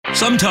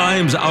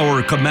Sometimes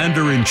our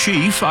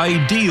commander-in-chief,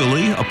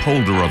 ideally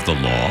upholder of the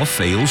law,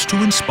 fails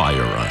to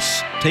inspire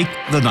us. Take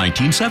the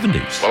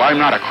 1970s. Well, I'm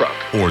not a crook.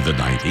 Or the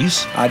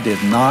 90s. I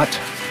did not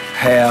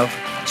have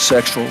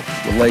sexual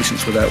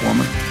relations with that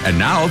woman. And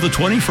now the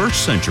 21st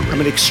century.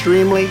 I'm an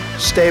extremely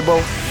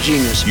stable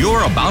genius.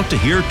 You're about to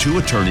hear two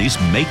attorneys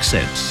make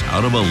sense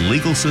out of a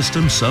legal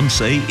system some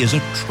say is a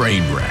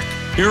train wreck.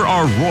 Here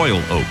are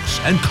Royal Oaks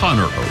and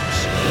Connor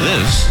Oaks.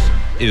 This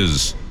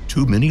is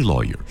Too Many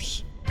Lawyers.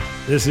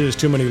 This is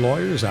Too Many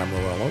Lawyers. I'm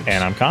Royal Oaks.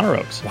 And I'm Connor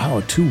Oaks.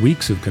 Wow, 2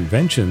 weeks of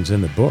conventions in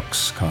the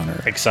books,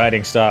 Connor.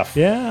 Exciting stuff.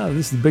 Yeah,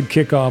 this is the big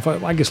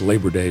kickoff. I guess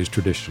Labor Day is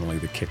traditionally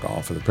the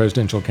kickoff of the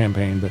presidential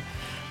campaign, but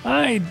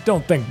I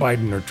don't think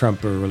Biden or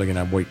Trump are really going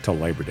to wait till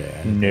Labor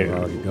Day.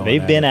 No,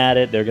 they've been at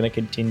it. They're going to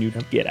continue to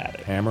get at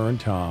it. Hammer and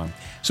tong.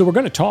 So we're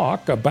going to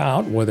talk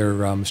about whether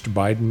Mr.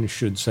 Biden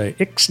should say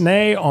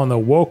ixnay on the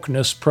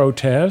wokeness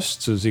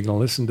protests. Is he going to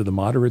listen to the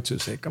moderates who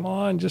say, come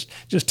on, just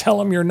tell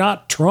them you're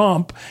not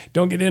Trump.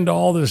 Don't get into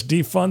all this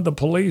defund the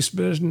police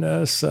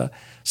business. We're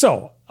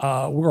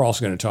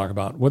also going to talk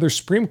about whether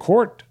Supreme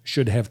Court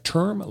should have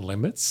term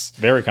limits.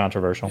 Very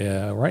controversial.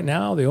 Yeah, right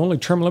now the only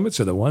term limits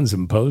are the ones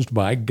imposed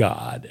by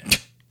God.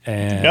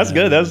 And that's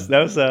good.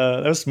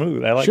 That was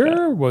smooth. I like that.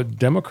 Sure. Well,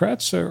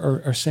 Democrats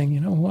are saying,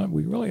 you know what,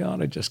 we really ought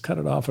to just cut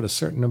it off at a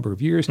certain number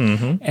of years,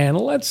 and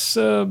let's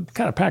kind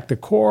of pack the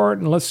court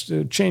and let's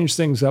change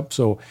things up.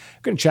 So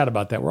we're going to chat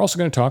about that. We're also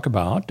going to talk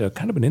about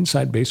kind of an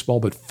inside baseball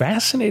but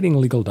fascinating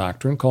legal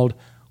doctrine called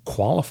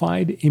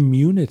qualified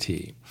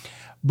immunity.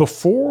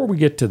 Before we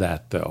get to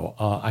that, though,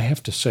 I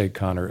have to say,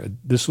 Connor,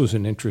 this was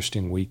an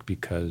interesting week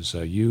because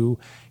you,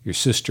 your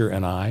sister,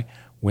 and I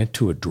went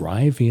to a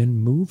drive-in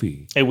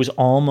movie. It was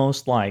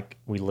almost like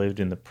we lived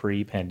in the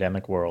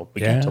pre-pandemic world. We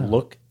got to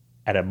look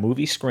at a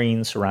movie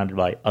screen surrounded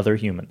by other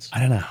humans. I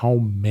don't know how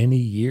many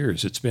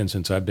years it's been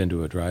since I've been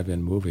to a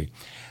drive-in movie.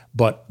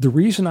 But the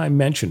reason I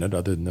mention it,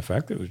 other than the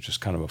fact that it was just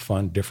kind of a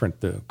fun,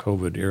 different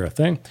COVID-era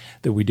thing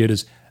that we did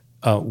is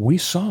we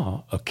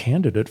saw a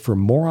candidate for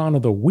Moron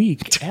of the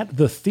Week at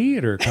the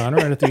theater, Connor,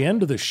 and at the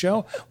end of the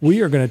show,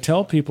 we are going to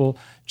tell people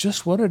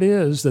just what it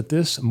is that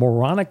this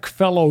moronic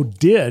fellow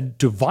did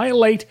to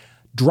violate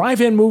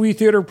drive-in movie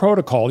theater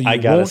protocol. I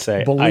gotta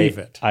say, believe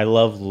it. I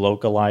love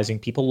localizing.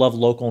 People love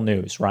local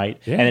news, right?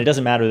 Yeah. And it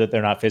doesn't matter that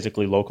they're not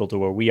physically local to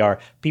where we are.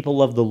 People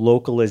love the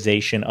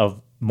localization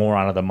of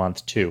Moron of the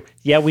Month, too.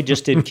 Yeah, we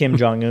just did Kim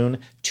Jong-un.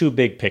 Too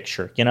big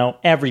picture. You know,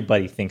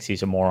 everybody thinks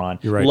he's a moron.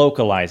 You're right.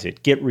 Localize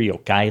it. Get real.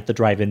 Guy at the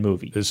drive-in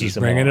movie. This he's is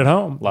bringing it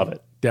home. Love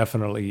it.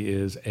 Definitely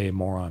is a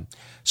moron.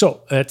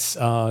 So let's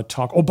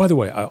talk. Oh, by the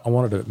way, I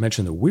wanted to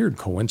mention the weird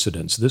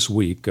coincidence this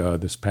week,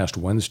 this past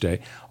Wednesday,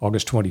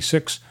 August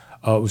 26th,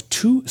 it was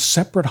two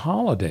separate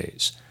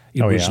holidays.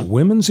 It was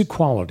Women's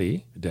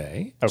Equality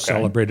Day,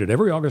 celebrated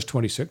every August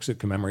 26th. It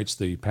commemorates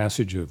the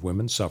passage of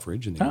women's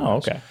suffrage in the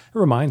U.S. It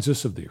reminds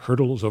us of the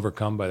hurdles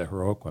overcome by the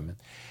heroic women.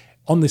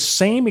 On the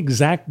same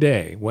exact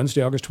day,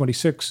 Wednesday, August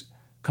 26th,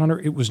 Connor,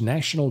 it was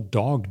National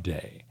Dog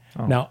Day.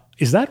 Oh. Now,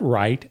 is that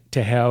right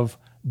to have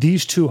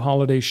these two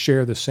holidays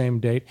share the same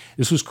date?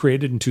 This was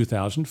created in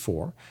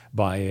 2004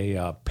 by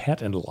a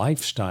pet and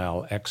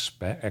lifestyle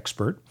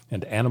expert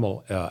and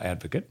animal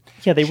advocate.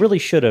 Yeah, they really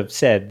should have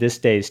said this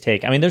day's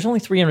take. I mean, there's only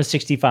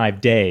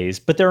 365 days,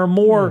 but there are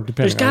more.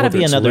 There's got to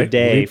be another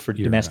day for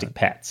domestic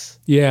pets.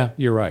 Yeah,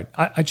 you're right.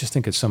 I just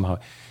think it's somehow,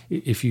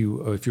 if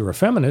you're a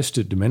feminist,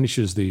 it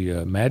diminishes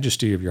the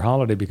majesty of your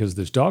holiday because of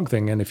this dog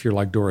thing. And if you're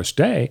like Doris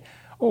Day,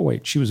 oh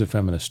wait, she was a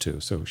feminist too,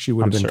 so she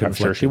would have been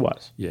conflicted. I'm sure she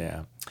was.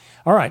 Yeah.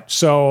 All right,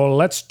 so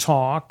let's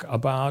talk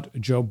about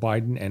Joe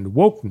Biden and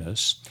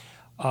wokeness.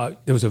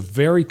 There was a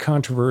very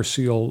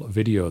controversial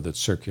video that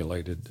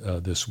circulated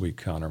this week,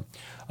 Connor,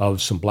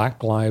 of some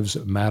Black Lives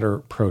Matter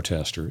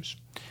protesters.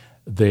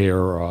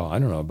 They're,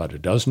 about a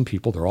dozen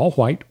people. They're all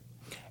white,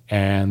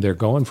 and they're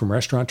going from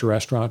restaurant to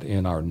restaurant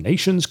in our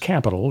nation's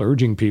capital,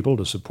 urging people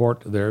to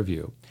support their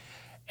view.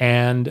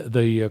 And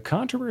the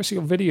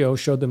controversial video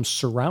showed them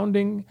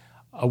surrounding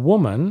a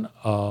woman.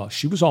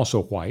 She was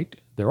also white.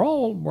 They're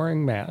all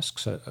wearing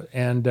masks.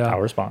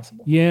 How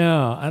responsible.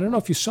 Yeah. I don't know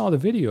if you saw the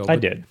video. I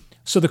did.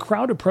 So the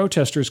crowd of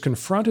protesters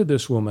confronted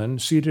this woman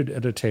seated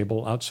at a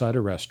table outside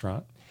a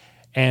restaurant,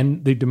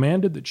 and they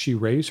demanded that she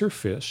raise her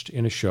fist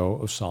in a show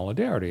of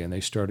solidarity. And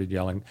they started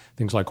yelling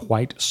things like,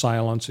 "White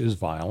silence is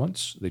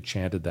violence." They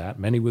chanted that,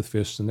 many with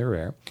fists in their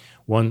air.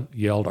 One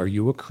yelled, "Are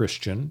you a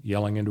Christian?"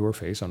 yelling into her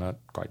face. I'm not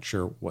quite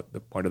sure what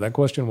the point of that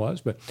question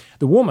was, but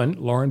the woman,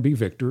 Lauren B.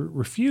 Victor,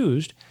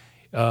 refused.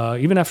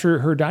 Even after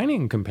her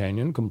dining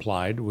companion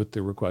complied with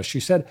the request. She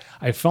said,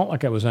 "I felt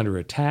like I was under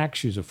attack."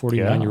 She's a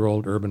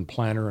 49-year-old urban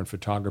planner and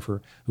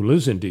photographer who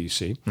lives in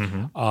D.C.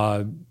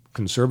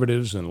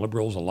 Conservatives and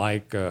liberals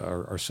alike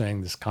are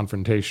saying this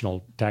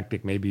confrontational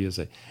tactic maybe is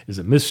a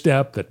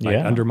misstep that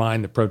might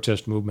undermine the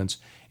protest movement's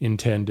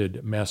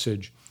intended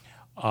message.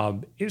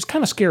 It was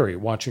kind of scary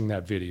watching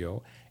that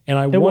video. And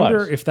I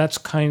wonder if that's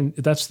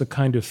the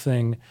kind of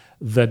thing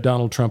that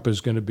Donald Trump is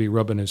going to be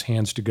rubbing his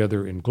hands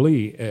together in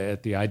glee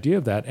at the idea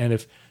of that. And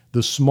if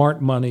the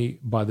smart money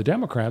by the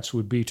Democrats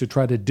would be to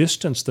try to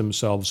distance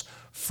themselves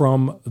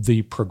from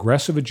the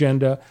progressive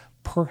agenda,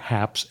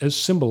 perhaps as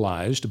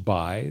symbolized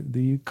by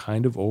the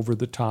kind of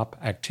over-the-top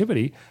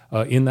activity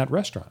in that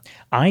restaurant.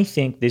 I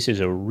think this is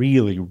a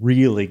really,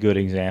 really good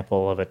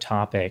example of a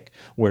topic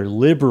where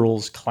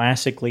liberals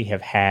classically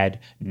have had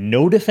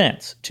no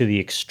defense to the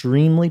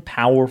extremely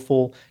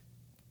powerful,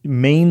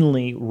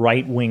 mainly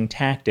right-wing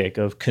tactic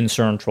of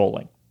concern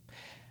trolling.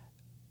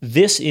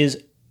 This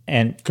is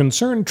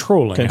concern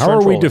trolling. How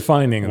are we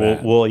defining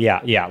that? Well,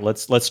 yeah.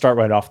 Let's start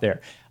right off there.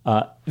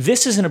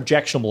 This is an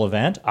objectionable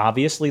event,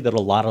 obviously, that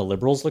a lot of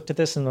liberals looked at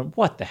this and went,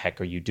 what the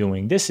heck are you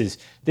doing? This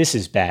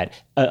is bad.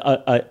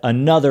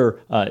 Another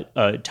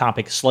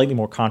topic, slightly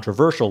more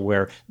controversial,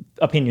 where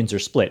opinions are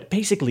split.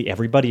 Basically,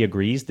 everybody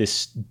agrees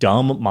this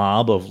dumb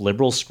mob of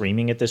liberals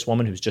screaming at this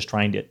woman who's just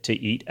trying to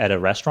eat at a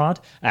restaurant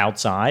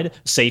outside,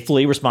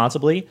 safely,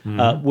 responsibly,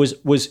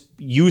 was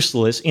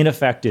useless,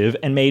 ineffective,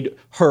 and made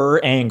her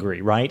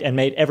angry, right? And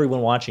made everyone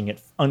watching it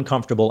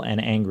uncomfortable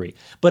and angry.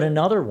 But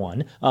another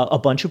one, a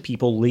bunch of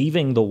people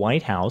leaving the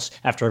White House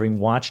after having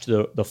watched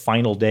the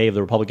final day of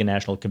the Republican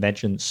National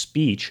Convention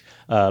speech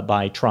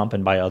by Trump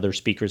and by other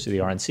speakers of the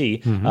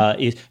RNC,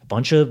 is a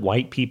bunch of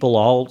white people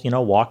all,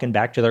 walking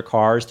back to their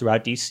cars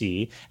throughout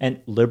D.C.,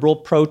 and liberal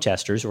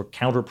protesters who are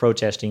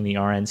counter-protesting the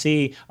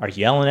RNC are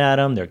yelling at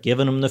them, they're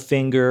giving them the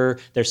finger,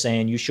 they're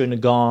saying you shouldn't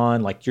have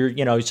gone, like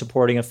you're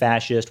supporting a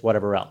fascist,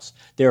 whatever else.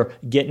 They're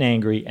getting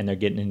angry and they're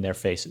getting in their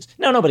faces.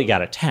 Now, nobody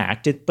got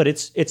attacked, but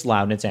it's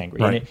loud and it's angry,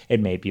 right. And it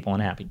made people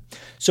unhappy.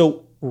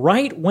 So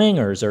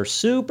right-wingers are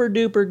super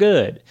duper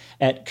good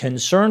at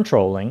concern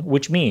trolling,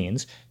 which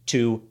means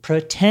to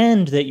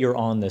pretend that you're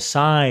on the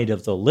side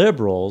of the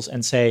liberals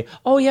and say,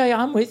 oh, yeah,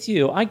 I'm with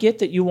you. I get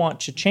that you want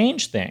to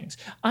change things.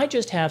 I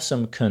just have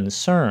some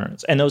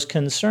concerns. And those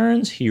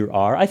concerns here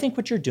are, I think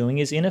what you're doing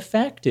is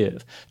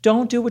ineffective.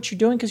 Don't do what you're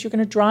doing because you're going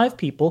to drive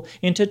people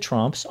into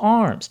Trump's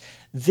arms.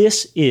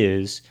 This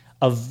is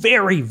a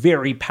very,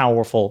 very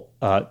powerful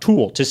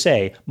tool to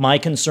say, my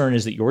concern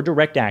is that your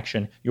direct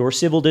action, your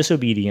civil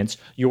disobedience,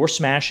 your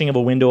smashing of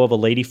a window of a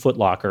Lady Foot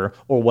Locker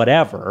or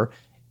whatever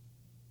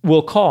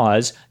will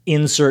cause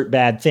insert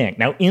bad thing.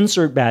 Now,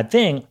 insert bad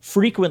thing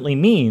frequently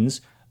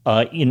means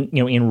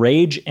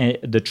enrage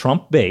the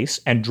Trump base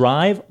and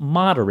drive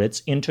moderates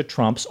into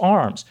Trump's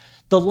arms.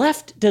 The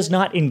left does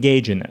not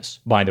engage in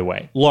this, by the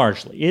way,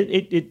 largely.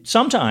 It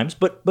sometimes,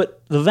 but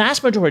the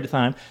vast majority of the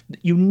time,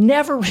 you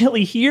never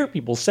really hear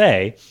people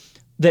say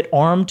that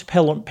armed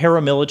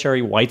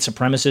paramilitary white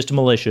supremacist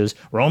militias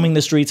roaming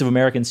the streets of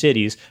American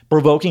cities,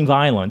 provoking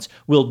violence,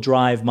 will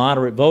drive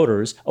moderate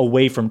voters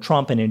away from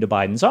Trump and into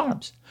Biden's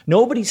arms.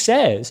 Nobody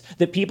says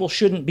that people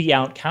shouldn't be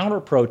out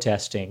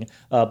counter-protesting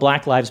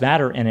Black Lives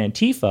Matter and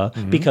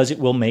Antifa because it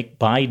will make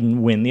Biden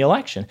win the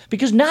election.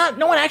 Because no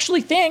one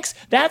actually thinks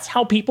that's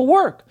how people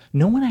work.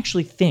 No one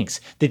actually thinks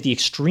that the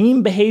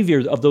extreme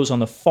behavior of those on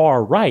the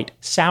far right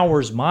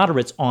sours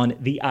moderates on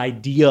the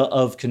idea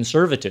of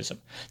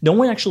conservatism. No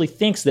one actually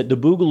thinks that the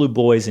Boogaloo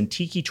Boys and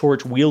tiki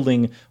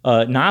torch-wielding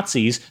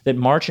Nazis that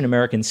march in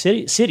American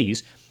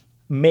cities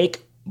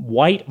make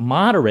white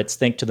moderates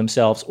think to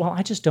themselves, well,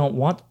 I just don't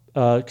want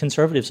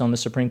conservatives on the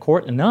Supreme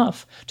Court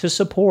enough to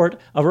support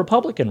a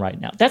Republican right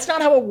now. That's not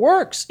how it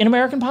works in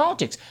American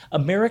politics.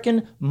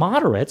 American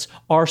moderates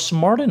are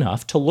smart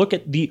enough to look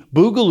at the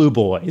Boogaloo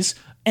Boys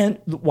and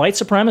white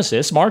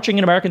supremacists marching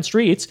in American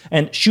streets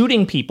and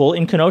shooting people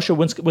in Kenosha,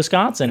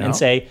 Wisconsin, and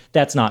say,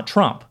 that's not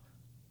Trump.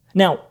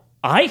 Now,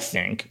 I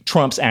think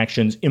Trump's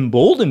actions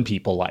embolden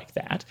people like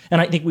that, and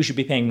I think we should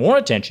be paying more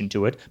attention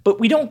to it, but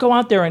we don't go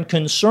out there and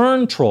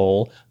concern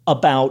troll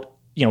about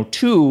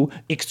two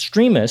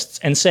extremists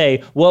and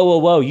say,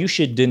 whoa, you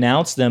should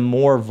denounce them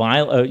more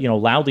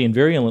loudly and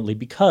virulently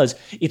because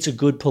it's a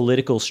good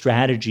political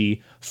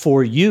strategy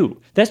for you.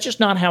 That's just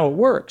not how it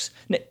works.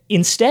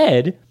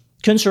 Instead,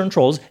 concern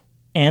trolls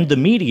and the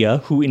media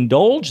who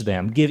indulge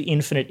them give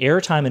infinite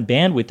airtime and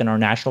bandwidth in our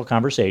national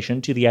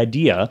conversation to the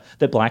idea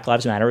that Black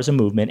Lives Matter is a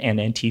movement and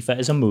Antifa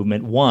is a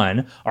movement,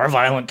 one, are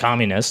violent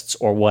communists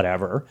or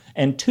whatever,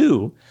 and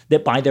two,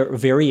 that by their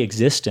very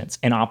existence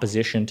and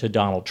opposition to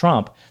Donald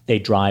Trump, they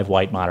drive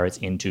white moderates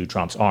into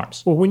Trump's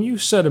arms. Well, when you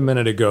said a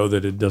minute ago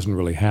that it doesn't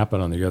really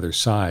happen on the other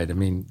side, I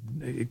mean,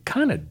 it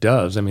kind of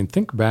does. I mean,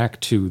 think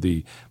back to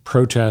the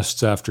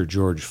protests after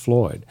George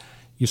Floyd.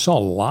 You saw a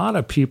lot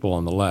of people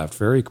on the left,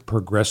 very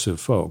progressive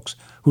folks,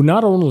 who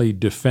not only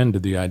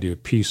defended the idea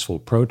of peaceful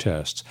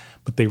protests,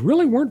 but they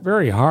really weren't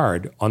very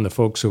hard on the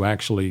folks who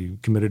actually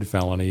committed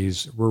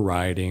felonies, were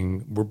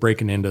rioting, were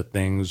breaking into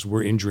things,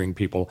 were injuring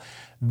people.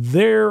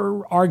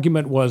 Their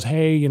argument was,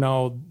 hey,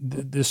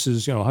 this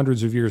is,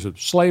 hundreds of years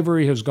of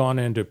slavery has gone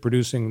into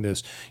producing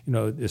this,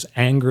 this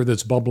anger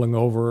that's bubbling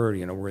over.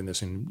 We're in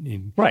this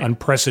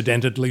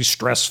unprecedentedly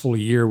stressful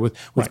year with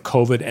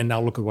COVID, and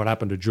now look at what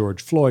happened to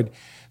George Floyd.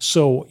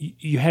 So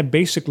you had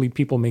basically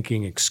people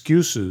making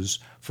excuses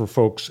for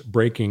folks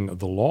breaking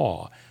the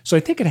law. So I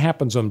think it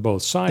happens on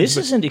both sides. This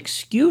isn't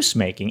excuse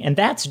making, and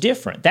that's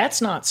different.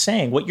 That's not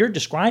saying what you're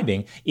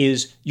describing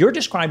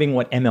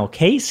what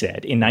MLK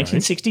said in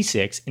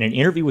 1966 in an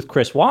interview with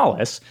Chris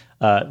Wallace.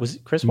 Was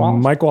it Chris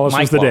Wallace? Mike Wallace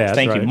was the dad.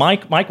 Thank you.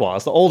 Mike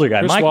Wallace, the older guy.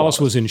 Chris Mike Wallace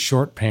was in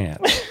short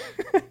pants.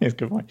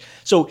 Good point.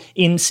 So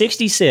in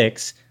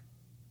 66,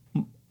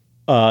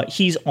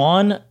 he's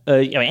on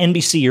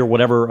NBC or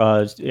whatever.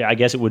 I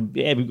guess it would have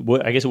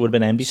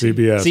been NBC.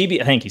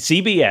 CBS. Thank you.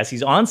 CBS.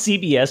 He's on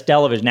CBS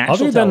television.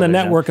 Other than the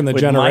network and the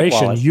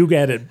generation, you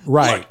get it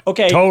right.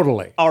 Okay.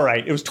 Totally. All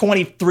right. It was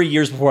 23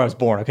 years before I was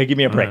born. Okay, give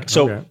me a break.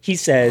 So he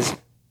says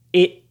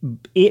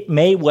it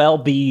may well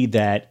be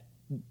that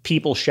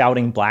people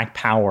shouting Black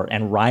Power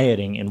and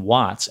rioting in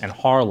Watts and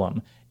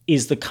Harlem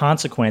is the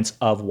consequence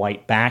of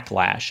white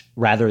backlash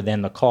rather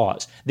than the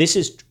cause. This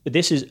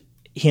is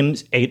him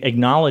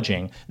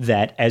acknowledging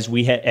that, as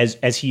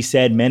he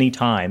said many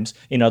times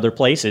in other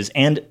places,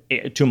 and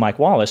to Mike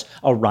Wallace,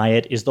 a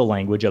riot is the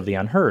language of the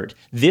unheard.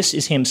 This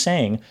is him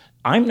saying,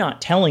 I'm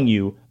not telling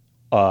you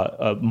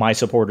my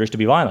supporters to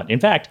be violent.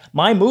 In fact,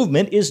 my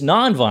movement is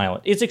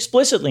nonviolent. It's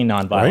explicitly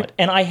nonviolent. Right.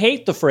 And I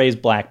hate the phrase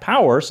Black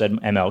Power, said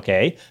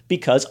MLK,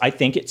 because I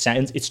think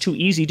it's too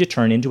easy to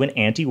turn into an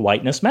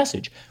anti-whiteness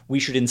message. We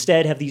should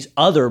instead have these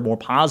other more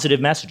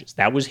positive messages.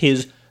 That was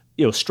his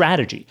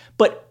strategy.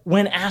 But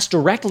when asked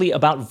directly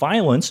about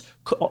violence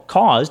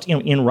caused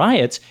in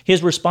riots,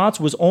 his response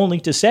was only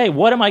to say,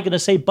 what am I going to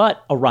say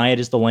but a riot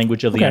is the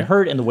language of the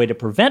unheard, and the way to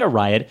prevent a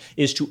riot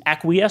is to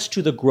acquiesce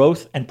to the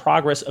growth and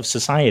progress of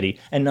society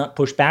and not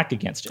push back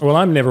against it. Well,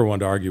 I'm never one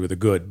to argue with a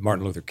good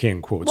Martin Luther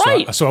King quote,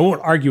 right. so I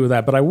won't argue with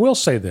that, but I will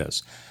say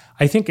this.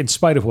 I think in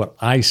spite of what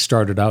I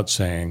started out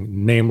saying,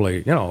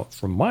 namely,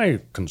 from my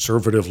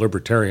conservative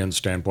libertarian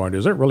standpoint,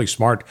 is it really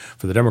smart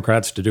for the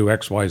Democrats to do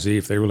X, Y, Z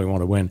if they really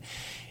want to win?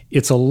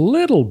 It's a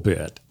little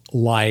bit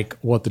like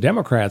what the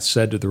Democrats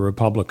said to the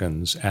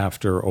Republicans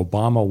after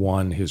Obama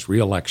won his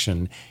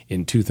reelection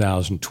in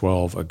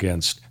 2012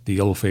 against the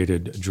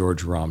ill-fated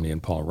George Romney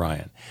and Paul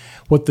Ryan.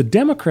 What the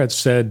Democrats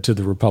said to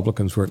the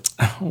Republicans were,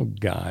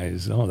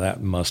 that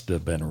must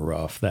have been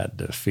rough, that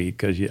defeat,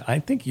 because I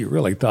think you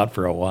really thought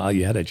for a while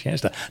you had a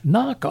chance to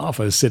knock off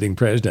a sitting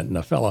president and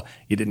a fellow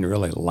you didn't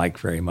really like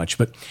very much.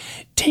 But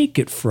take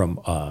it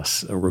from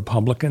us,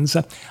 Republicans,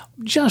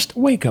 just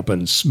wake up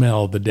and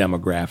smell the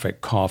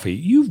demographic coffee.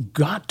 You've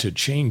got to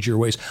change your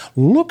ways.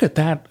 Look at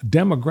that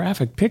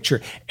demographic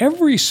picture.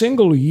 Every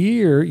single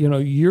year,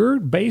 your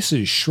base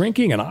is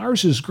shrinking and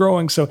ours is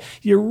growing, so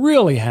you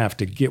really have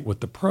to get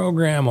with the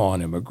program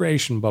on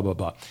immigration, blah, blah,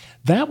 blah.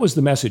 That was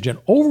the message. And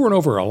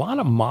over, a lot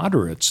of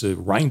moderates,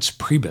 Reince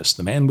Priebus,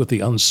 the man with the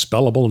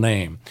unspellable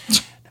name,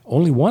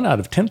 only 1 out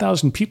of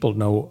 10,000 people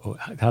know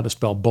how to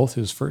spell both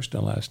his first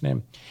and last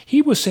name.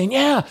 He was saying,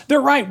 yeah,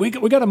 they're right. We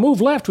got to move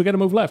left. We got to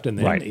move left. And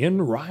then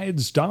in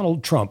rides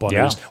Donald Trump on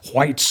his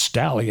white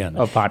stallion.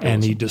 Of populism.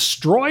 And he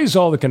destroys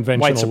all the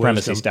conventional white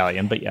supremacy wisdom.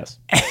 Stallion, but yes.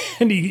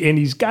 And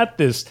he's got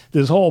this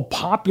whole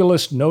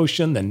populist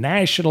notion, the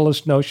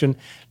nationalist notion,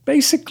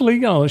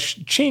 basically,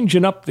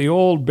 changing up the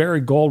old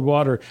Barry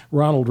Goldwater,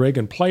 Ronald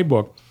Reagan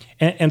playbook.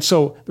 And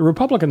so the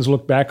Republicans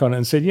looked back on it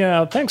and said,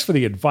 yeah, thanks for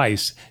the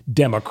advice,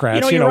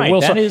 Democrats. You're right.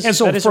 And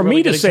so for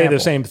me to say the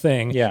same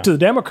thing to the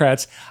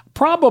Democrats,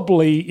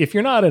 probably if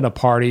you're not in a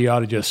party, you ought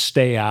to just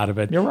stay out of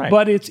it. You're right.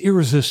 But it's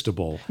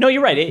irresistible. No,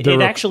 you're right.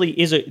 It actually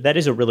is that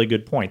is a really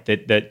good point,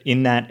 that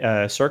in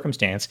that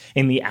circumstance,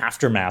 in the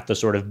aftermath, the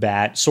sort of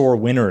bad, sore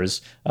winners,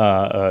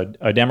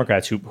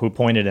 Democrats who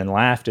pointed and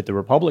laughed at the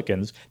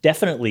Republicans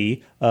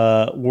definitely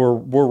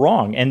were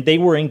wrong. And they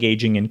were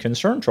engaging in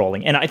concern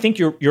trolling. And I think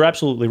you're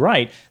absolutely right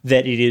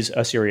that it is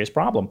a serious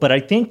problem. But I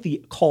think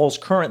the calls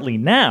currently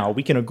now,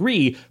 we can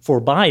agree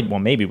for Biden, well,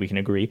 maybe we can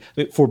agree,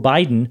 for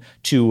Biden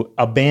to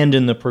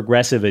abandon the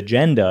progressive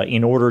agenda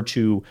in order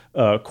to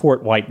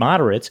court white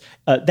moderates,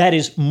 that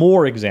is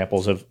more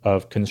examples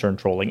of concern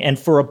trolling. And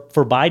for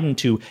Biden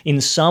to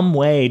in some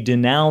way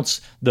denounce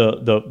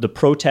the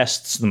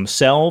protests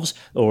themselves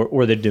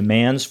or the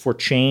demands for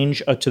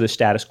change to the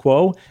status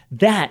quo,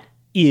 that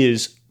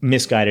is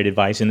misguided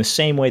advice in the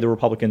same way the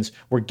Republicans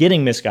were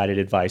getting misguided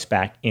advice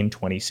back in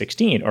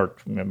 2016, or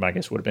I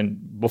guess would have been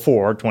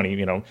before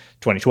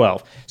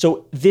 2012.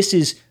 So this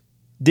is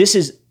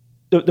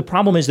the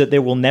problem is that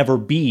there will never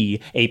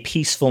be a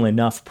peaceful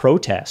enough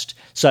protest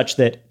such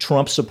that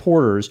Trump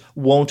supporters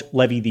won't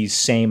levy these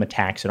same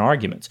attacks and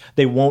arguments.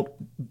 There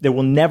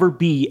will never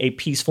be a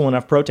peaceful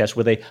enough protest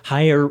with a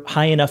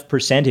high enough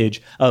percentage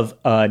of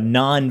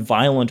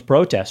non-violent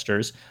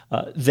protesters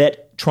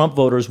that Trump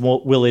voters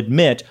will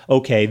admit,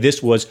 okay,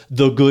 this was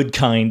the good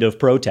kind of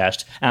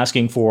protest,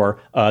 asking for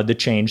the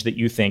change that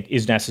you think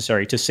is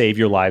necessary to save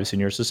your lives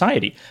and your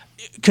society.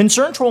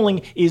 Concern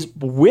trolling is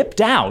whipped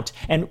out,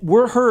 and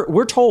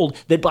we're told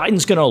that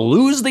Biden's going to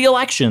lose the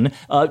election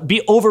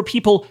over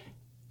people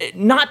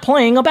not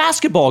playing a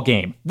basketball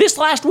game. This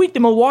last week, the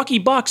Milwaukee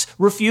Bucks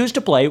refused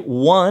to play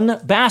one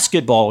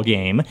basketball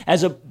game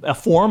as a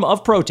form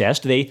of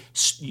protest. They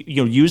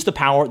used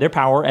their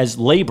power as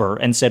labor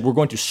and said, we're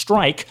going to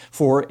strike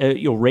for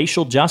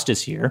racial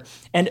justice here.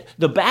 And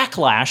the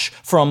backlash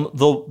from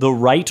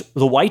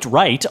the white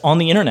right on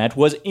the internet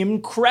was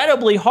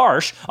incredibly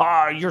harsh.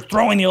 You're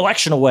throwing the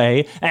election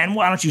away, and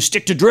why don't you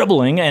stick to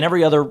dribbling, and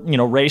every other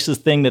racist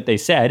thing that they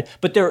said.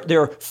 But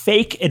their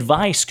fake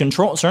advice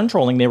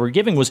controlling they were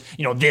giving was,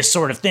 this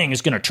sort of thing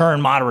is going to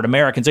turn moderate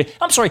Americans.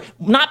 I'm sorry,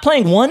 not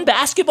playing one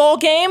basketball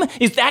game?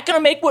 Is that going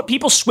to make what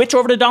people switch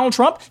over to Donald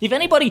Trump? If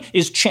anybody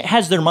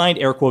has their mind,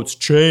 air quotes,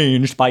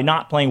 changed by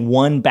not playing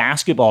one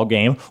basketball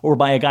game or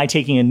by a guy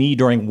taking a knee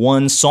during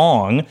one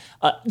song,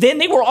 then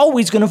they were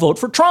always going to vote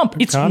for Trump.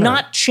 It's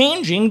not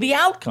changing the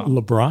outcome.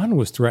 LeBron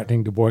was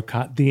threatening to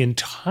boycott the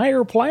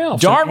entire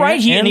playoffs. Darn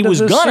right, he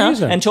was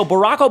gonna until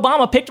Barack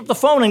Obama picked up the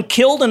phone and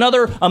killed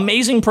another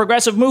amazing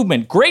progressive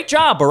movement. Great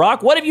job,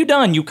 Barack. What have you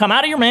done? You come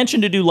out of your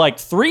mansion to do like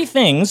 3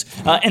 things,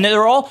 and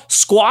they're all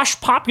squash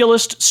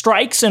populist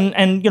strikes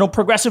and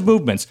progressive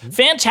movements.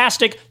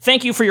 Fantastic.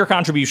 Thank you for your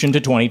contribution to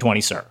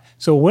 2020, sir.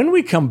 So when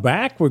we come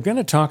back, we're going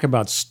to talk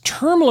about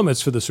term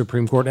limits for the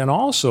Supreme Court and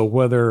also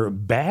whether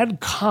bad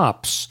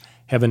cops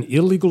have an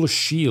illegal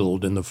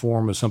shield in the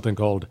form of something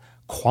called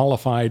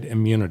qualified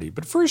immunity.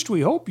 But first,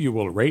 we hope you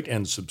will rate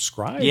and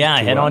subscribe. Yeah,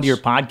 head us. on to your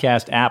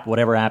podcast app,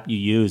 whatever app you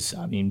use.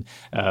 I mean,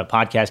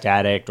 Podcast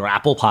Addict or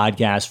Apple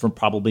Podcasts for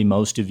probably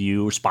most of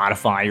you, or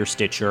Spotify or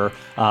Stitcher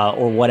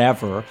or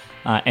whatever,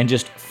 and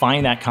just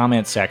find that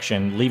comment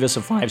section. Leave us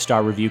a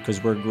 5-star review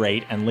because we're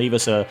great, and leave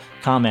us a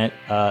comment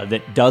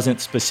that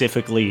doesn't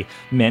specifically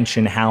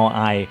mention how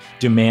I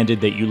demanded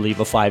that you leave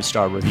a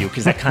 5-star review,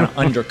 because that kind of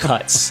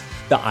undercuts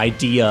the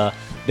idea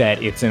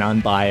that it's an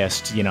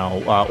unbiased,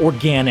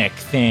 organic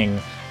thing.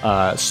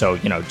 So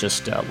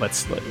just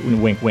let's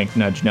wink, wink,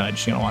 nudge,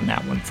 nudge, on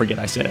that one. Forget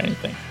I said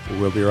anything.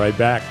 We'll be right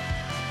back.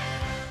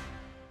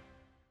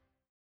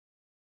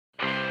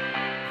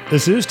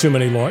 This is Too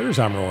Many Lawyers.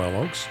 I'm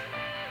Royal Oakes.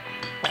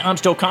 I'm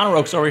still Connor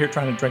Oakes over here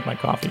trying to drink my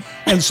coffee.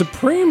 And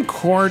Supreme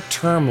Court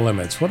term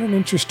limits. What an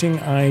interesting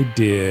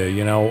idea.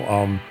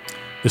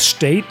 The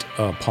state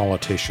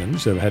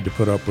politicians have had to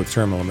put up with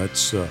term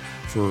limits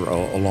for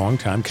a long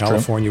time.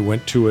 California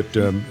went to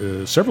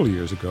it several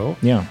years ago.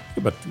 Yeah.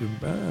 About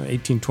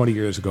 18, 20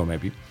 years ago,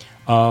 maybe.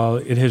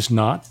 It has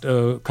not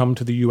come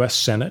to the U.S.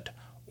 Senate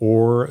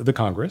or the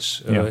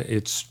Congress.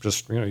 It's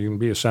just, you can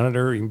be a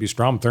senator, you can be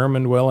Strom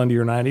Thurmond well into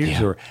your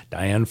 90s, or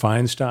Dianne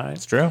Feinstein.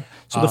 It's true.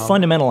 So the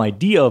fundamental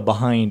idea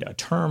behind a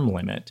term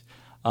limit,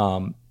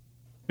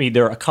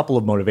 there are a couple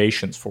of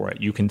motivations for it.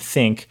 You can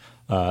think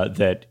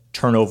that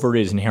turnover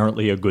is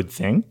inherently a good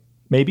thing,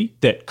 maybe,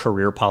 that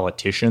career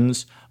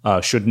politicians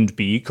shouldn't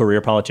be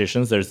career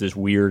politicians. There's this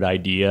weird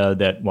idea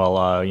that,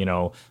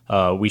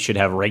 we should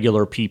have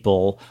regular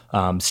people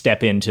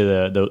step into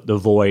the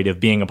void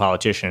of being a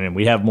politician, and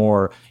we have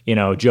more,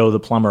 Joe the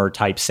plumber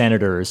type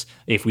senators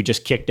if we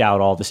just kicked out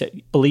all this.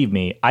 Believe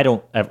me, I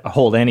don't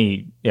hold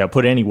any,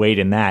 put any weight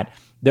in that.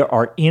 There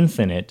are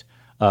infinite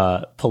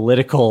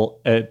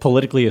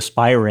politically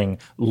aspiring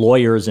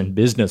lawyers and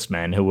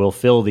businessmen who will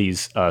fill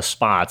these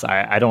spots.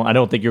 I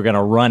don't think you're going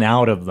to run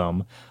out of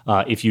them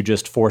if you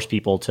just force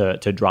people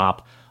to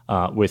drop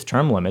with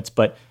term limits.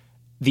 But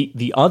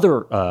the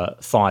other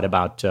thought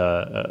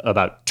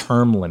about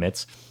term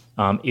limits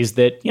is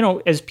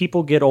that as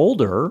people get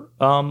older,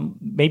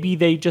 maybe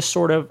they just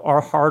sort of are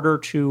harder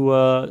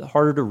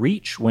to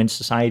reach when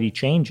society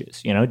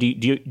changes. Do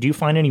you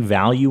find any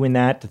value in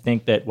that, to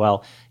think that,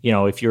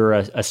 if you're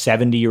a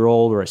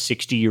 70-year-old or a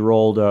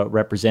 60-year-old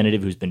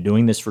representative who's been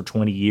doing this for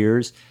 20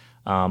 years,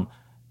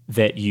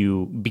 that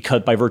you,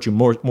 because by virtue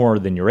more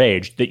than your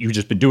age, that you've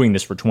just been doing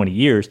this for 20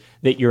 years,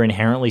 that you're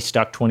inherently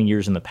stuck 20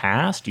 years in the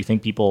past? Do you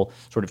think people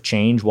sort of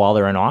change while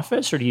they're in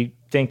office, or do you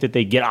think that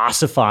they get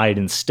ossified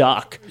and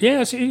stuck?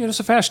 Yeah, it's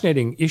a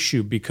fascinating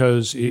issue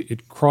because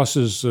it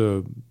crosses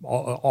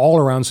all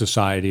around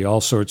society,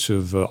 all sorts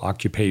of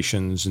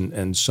occupations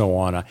and so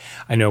on.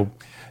 I know,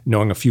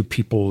 knowing a few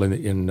people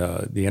in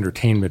the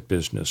entertainment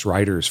business,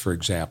 writers, for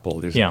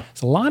example, there's a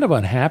lot of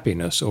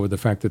unhappiness over the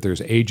fact that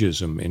there's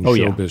ageism in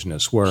show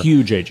business. Where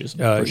huge ageism,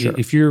 for sure.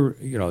 If you're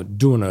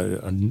doing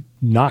a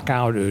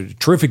knockout, a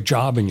terrific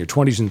job in your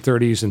 20s and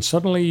 30s, and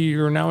suddenly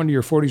you're now into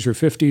your 40s or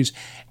 50s,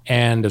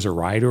 and as a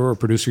writer or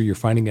producer, you're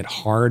finding it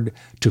hard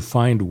to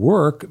find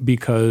work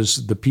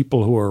because the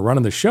people who are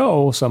running the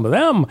show, some of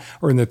them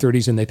are in their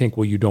 30s, and they think,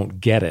 well, you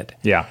don't get it.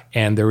 Yeah.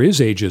 And there is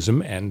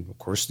ageism, and of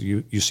course,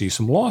 you see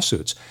some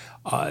lawsuits.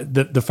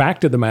 The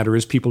fact of the matter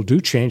is people do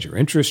change, their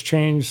interests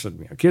change,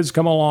 kids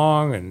come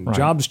along, and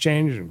jobs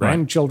change, and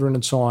grandchildren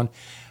and so on.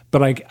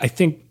 But I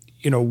think,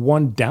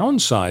 one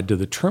downside to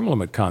the term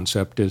limit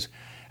concept is,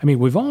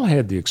 we've all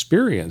had the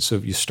experience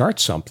of you start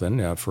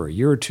something for a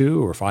year or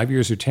 2 or 5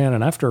 years or 10,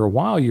 and after a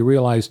while you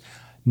realize,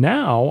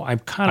 now I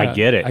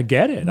get it.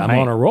 I'm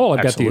on a roll.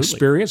 I've got the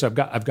experience. I've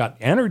got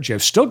energy.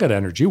 I've still got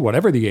energy,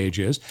 whatever the age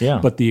is. Yeah.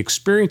 But the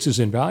experience is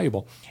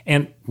invaluable.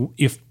 And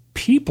if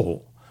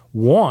people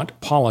want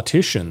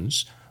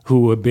politicians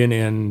who have been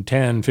in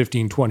 10,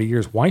 15, 20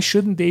 years. Why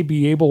shouldn't they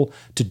be able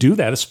to do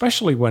that,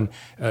 especially when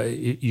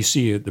you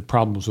see the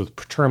problems with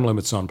term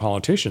limits on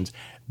politicians?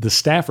 The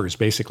staffers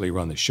basically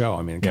run the show.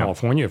 I mean, in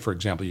California, for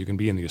example, you can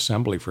be in the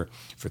assembly for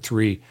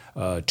 3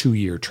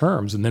 2-year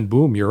terms, and then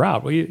boom, you're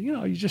out. Well,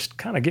 you're just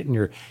kind of getting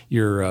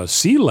your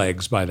sea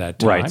legs by that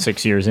time. Right,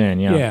 6 years in,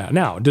 yeah. Yeah.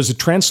 Now, does it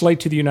translate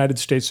to the United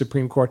States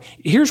Supreme Court?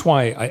 Here's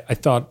why I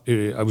thought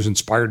I was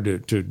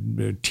inspired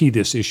to tee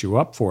this issue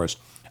up for us.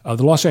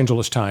 The Los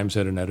Angeles Times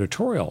had an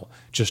editorial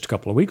just a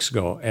couple of weeks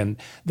ago, and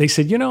they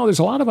said, there's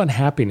a lot of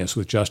unhappiness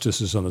with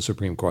justices on the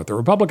Supreme Court. The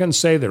Republicans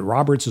say that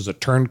Roberts is a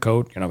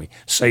turncoat. He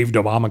saved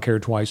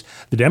Obamacare twice.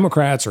 The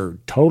Democrats are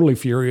totally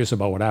furious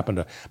about what happened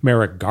to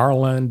Merrick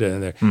Garland,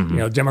 and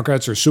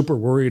Democrats are super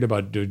worried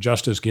about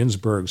Justice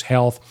Ginsburg's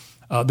health.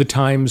 The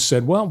Times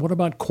said, well, what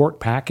about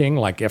court packing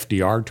like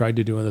FDR tried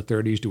to do in the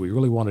 30s? Do we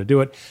really want to do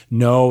it?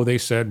 No, they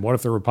said, what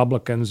if the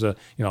Republicans,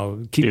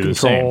 keep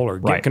control or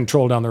get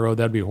control down the road?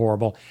 That'd be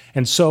horrible.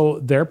 And so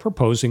they're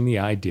proposing the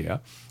idea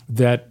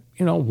that,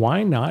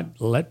 why not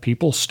let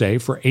people stay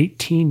for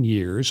 18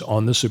 years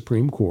on the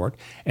Supreme Court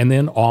and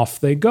then off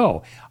they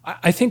go?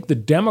 I think the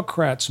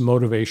Democrats'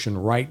 motivation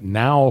right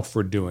now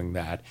for doing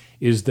that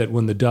is that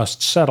when the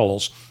dust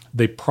settles,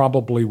 they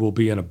probably will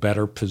be in a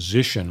better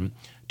position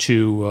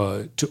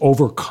to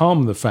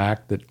overcome the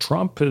fact that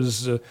Trump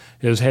has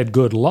had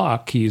good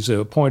luck. He's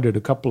appointed a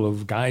couple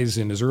of guys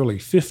in his early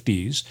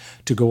 50s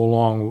to go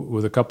along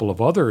with a couple of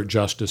other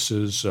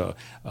justices,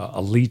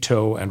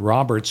 Alito and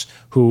Roberts,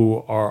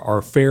 who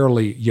are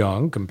fairly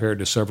young compared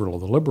to several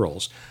of the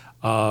liberals.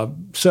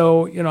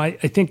 So I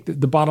think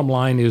the bottom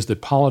line is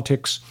that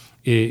politics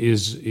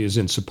is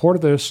in support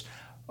of this.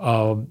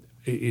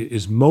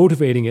 Is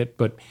motivating it,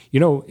 but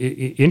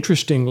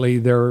interestingly,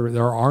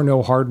 there are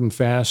no hard and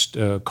fast,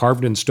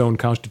 carved in stone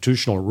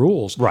constitutional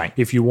rules. Right.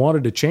 If you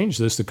wanted to change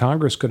this, the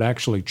Congress could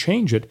actually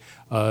change it.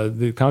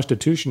 The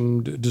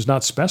Constitution does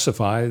not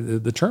specify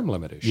the term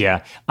limit issue.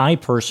 Yeah, I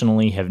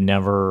personally have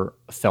never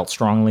felt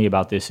strongly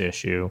about this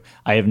issue.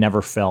 I have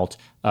never felt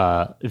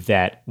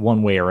that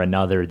one way or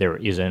another there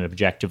is an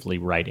objectively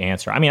right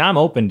answer. I mean, I'm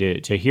open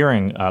to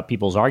hearing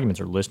people's arguments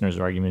or listeners'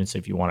 arguments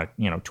if you want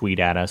to, tweet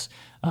at us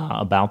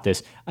about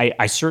this.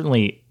 I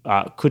certainly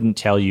couldn't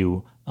tell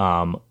you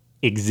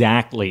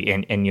exactly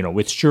and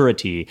with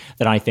surety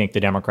that I think the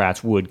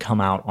Democrats would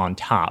come out on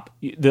top.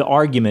 The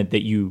argument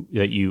that you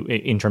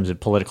in terms of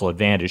political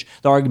advantage,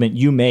 the argument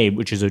you made,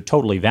 which is a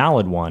totally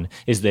valid one,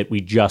 is that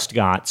we just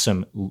got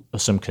some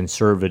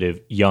conservative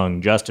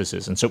young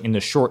justices. And so in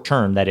the short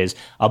term, that is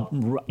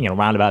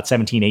around about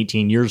 17,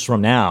 18 years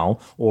from now,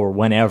 or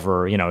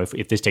whenever,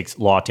 if this takes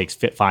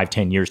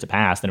 5-10 years to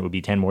pass, then it would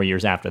be 10 more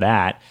years after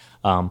that,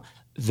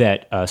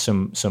 that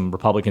some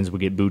Republicans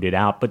would get booted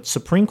out. But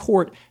Supreme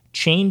Court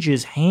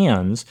changes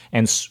hands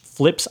and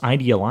flips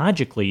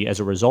ideologically as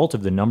a result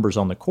of the numbers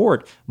on the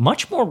court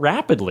much more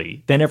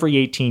rapidly than every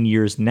 18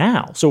 years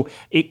now. So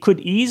it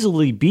could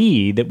easily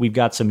be that we've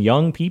got some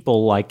young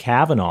people like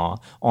Kavanaugh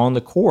on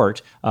the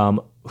court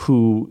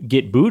who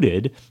get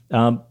booted.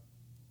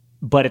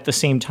 But at the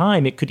same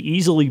time, it could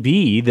easily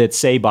be that,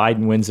 say,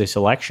 Biden wins this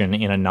election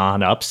in a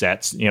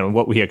non-upset,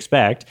 what we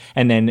expect,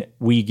 and then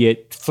we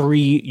get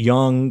 3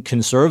 young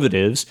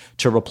conservatives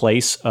to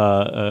replace,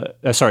 3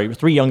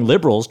 young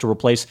liberals to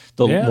replace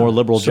the more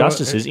liberal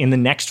justices in the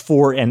next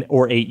 4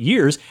 or 8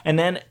 years, and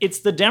then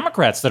it's the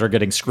Democrats that are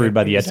getting screwed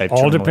by the anti-term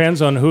limit. All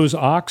depends on whose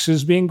ox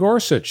is being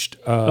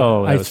Gorsiched.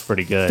 That was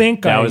pretty good. I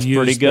think that I was used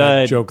pretty good.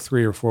 That joke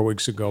 3 or 4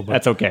 weeks ago, but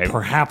that's okay.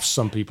 Perhaps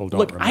some people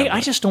don't remember.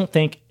 I just don't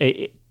think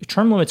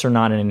term limits are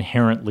not an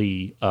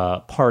inherently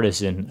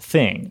partisan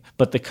thing,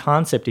 but the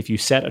concept, if you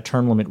set a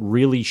term limit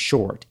really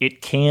short,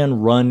 it can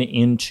run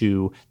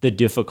into the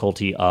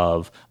difficulty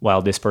of,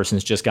 well, this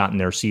person's just gotten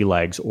their sea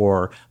legs,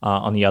 or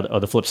on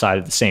the flip side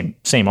of the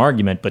same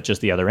argument, but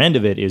just the other end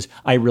of it is,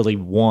 I really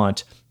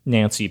want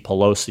Nancy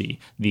Pelosi,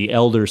 the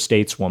elder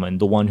stateswoman,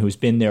 the one who's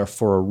been there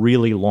for a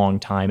really long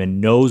time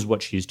and knows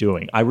what she's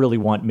doing. I really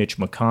want Mitch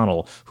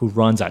McConnell, who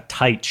runs a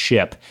tight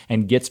ship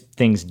and gets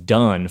things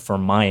done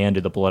from my end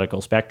of the political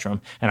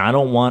spectrum. And I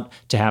don't want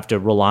to have to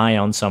rely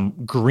on some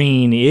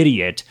green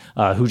idiot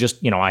who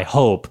just, I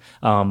hope,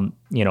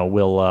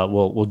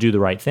 will do the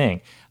right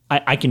thing.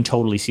 I can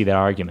totally see that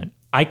argument.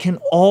 I can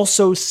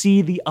also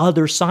see the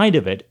other side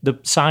of it, the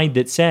side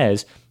that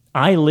says,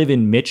 I live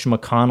in Mitch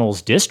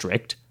McConnell's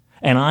district,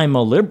 and I'm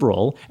a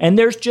liberal, and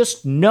there's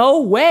just no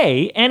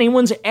way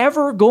anyone's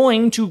ever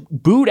going to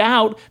boot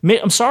out.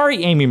 I'm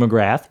sorry, Amy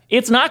McGrath.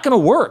 It's not going to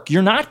work.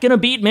 You're not going to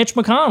beat Mitch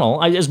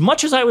McConnell. As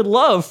much as I would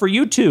love for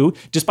you to,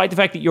 despite the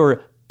fact that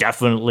you're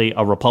definitely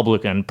a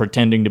Republican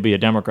pretending to be a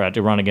Democrat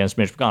to run against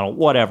Mitch McConnell,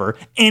 whatever.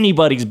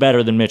 Anybody's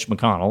better than Mitch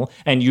McConnell,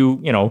 and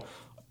you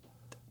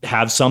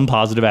have some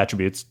positive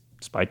attributes,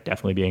 despite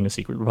definitely being a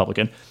secret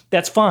Republican.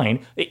 That's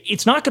fine.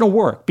 It's not going to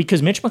work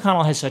because Mitch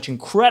McConnell has such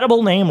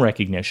incredible name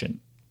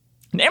recognition.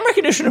 Name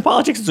recognition in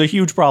politics is a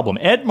huge problem.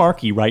 Ed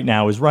Markey right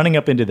now is running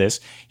up into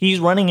this. He's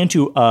running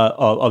into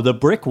the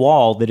brick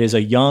wall that is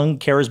a young,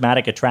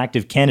 charismatic,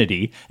 attractive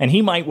Kennedy, and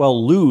he might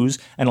well lose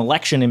an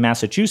election in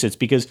Massachusetts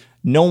because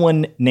no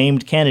one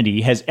named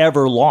Kennedy has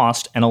ever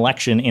lost an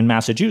election in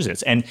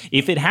Massachusetts. And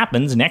if it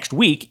happens next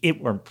week,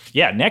 it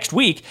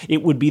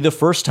would be the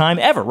first time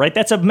ever, right?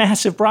 That's a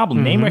massive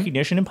problem. Name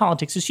recognition in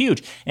politics is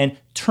huge. And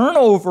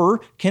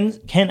turnover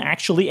can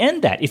actually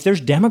end that. If there's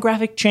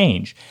demographic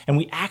change and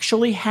we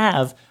actually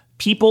have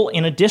people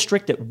in a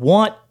district that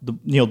want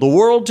the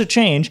world to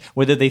change,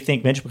 whether they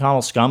think Mitch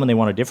McConnell's scum and they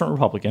want a different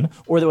Republican,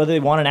 or whether they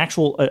want an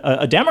actual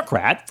a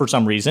Democrat for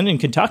some reason in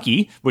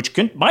Kentucky, which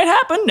might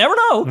happen, never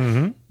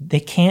know. They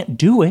can't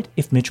do it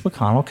if Mitch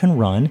McConnell can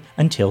run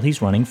until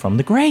he's running from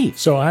the grave.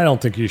 So I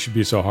don't think you should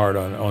be so hard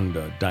on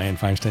Dianne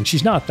Feinstein.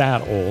 She's not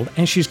that old,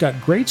 and she's got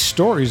great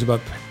stories about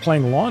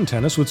playing lawn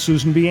tennis with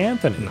Susan B.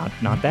 Anthony.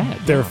 Not bad.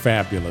 They're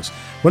fabulous.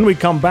 When we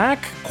come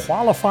back,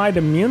 qualified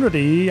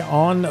immunity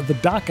on the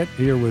docket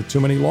here with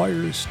Too Many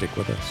Lawyers. Stick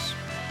with us.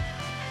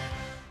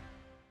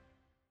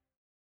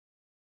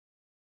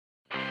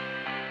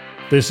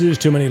 This is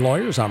Too Many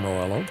Lawyers. I'm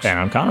Royal Oakes. And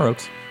I'm Connor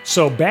Oakes.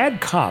 So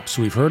bad cops,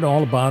 we've heard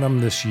all about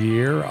them this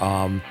year.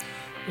 And,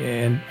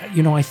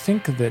 I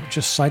think that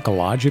just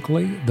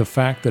psychologically, the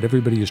fact that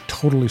everybody is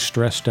totally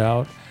stressed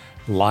out,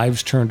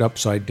 lives turned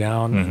upside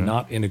down,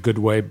 not in a good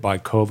way by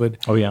COVID.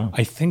 Oh, yeah.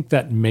 I think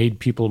that made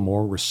people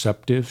more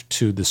receptive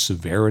to the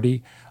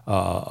severity,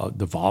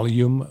 the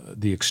volume,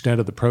 the extent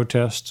of the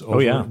protests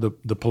over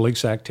the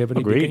police activity.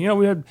 Agreed. Because,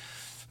 we had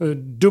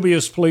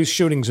dubious police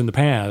shootings in the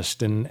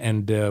past,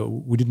 and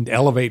we didn't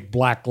elevate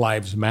Black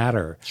Lives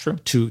Matter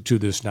to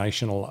this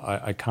national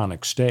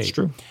iconic stage. It's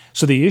true.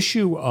 So the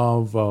issue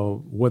of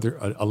whether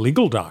a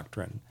legal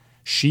doctrine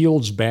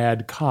shields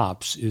bad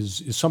cops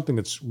is something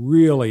that's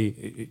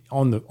really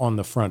on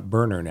the front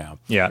burner now.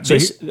 Yeah. So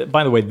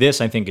by the way,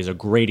 this I think is a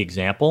great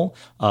example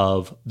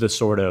of the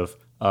sort of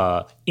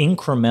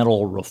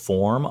incremental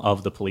reform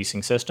of the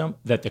policing system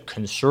that the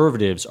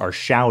conservatives are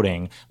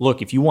shouting, look,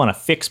 if you want to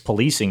fix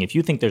policing, if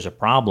you think there's a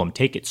problem,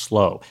 take it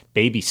slow,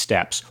 baby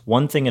steps,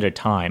 one thing at a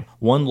time,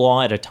 one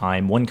law at a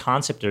time, one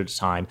concept at a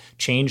time,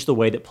 change the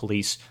way that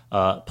police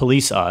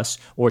police us,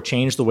 or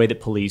change the way that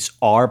police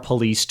are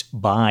policed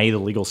by the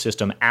legal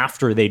system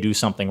after they do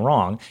something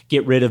wrong,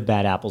 get rid of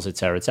bad apples, et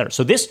cetera, et cetera.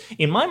 So this,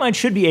 in my mind,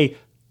 should be a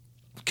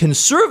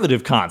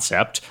conservative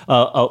concept.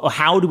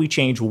 How do we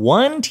change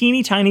one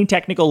teeny tiny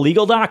technical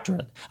legal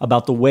doctrine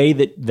about the way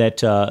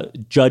that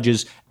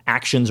judges'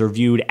 actions are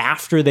viewed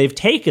after they've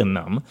taken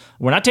them?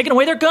 We're not taking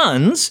away their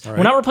guns. Right.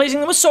 We're not replacing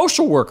them with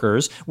social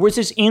workers. It's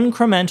this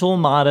incremental,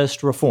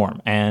 modest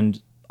reform.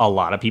 And a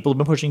lot of people have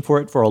been pushing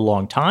for it for a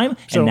long time,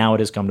 and now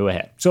it has come to a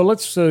head. So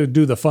let's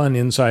do the fun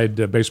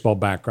inside baseball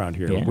background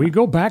here. Yeah. We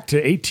go back to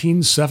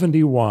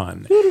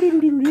 1871.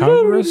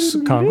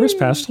 Congress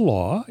passed a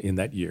law in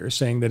that year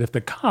saying that if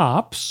the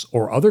cops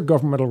or other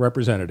governmental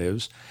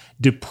representatives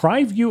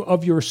deprive you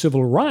of your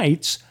civil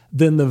rights,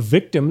 then the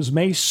victims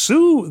may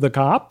sue the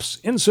cops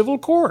in civil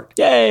court.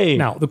 Yay!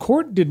 Now, the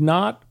law did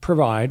not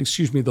provide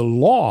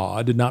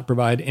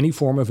any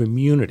form of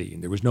immunity.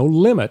 There was no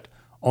limit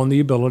on the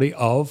ability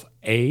of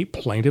a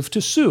plaintiff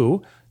to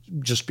sue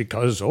just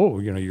because,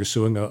 you're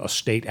suing a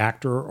state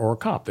actor or a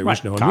cop. There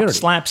was no immunity. Cop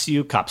slaps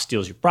you, cop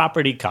steals your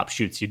property, cop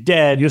shoots you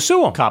dead. You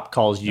sue him. Cop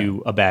calls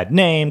you a bad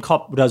name,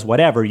 cop does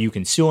whatever, you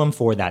can sue him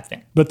for that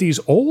thing. But these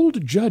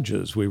old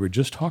judges we were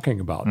just talking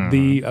about,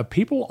 the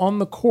people on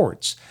the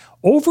courts,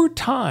 over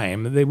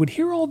time, they would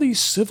hear all these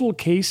civil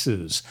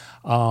cases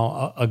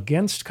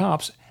against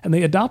cops, and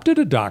they adopted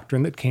a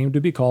doctrine that came to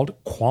be called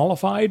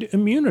qualified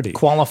immunity.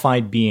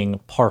 Qualified being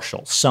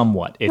partial,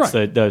 somewhat. It's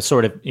the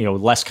sort of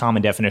less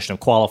common definition of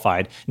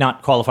qualified.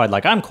 Not qualified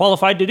like I'm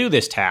qualified to do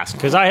this task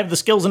because I have the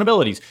skills and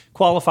abilities.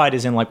 Qualified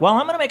is in like, well,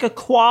 I'm going to make a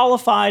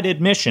qualified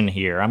admission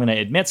here. I'm going to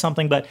admit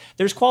something, but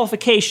there's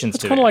qualifications to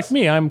it. It's kind of like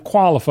me. I'm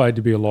qualified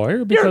to be a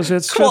lawyer because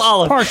it's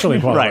just partially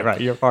qualified.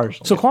 Right. You're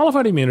partial. So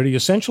qualified immunity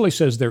essentially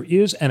says there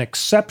is an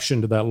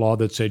exception to that law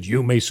that said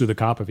you may sue the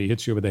cop if he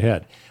hits you over the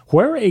head.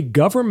 Where a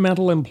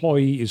governmental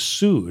employee is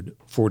sued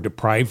for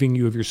depriving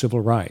you of your civil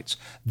rights,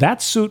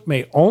 that suit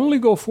may only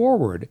go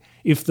forward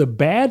if the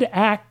bad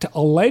act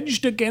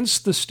alleged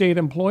against the state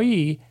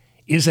employee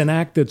is an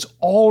act that's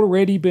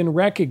already been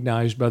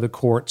recognized by the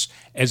courts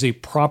as a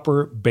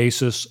proper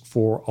basis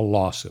for a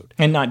lawsuit.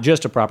 And not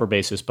just a proper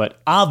basis,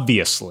 but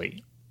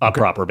obviously a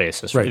proper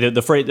basis. Right.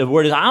 The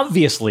word is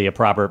obviously a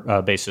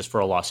proper basis for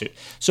a lawsuit.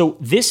 So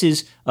this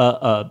is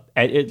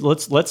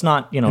let's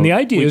not And the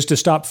idea is to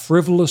stop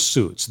frivolous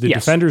suits. The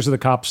defenders of the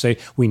cops say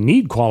we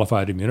need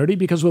qualified immunity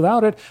because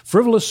without it,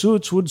 frivolous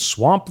suits would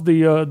swamp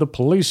the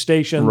police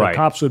station. Right. The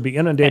cops would be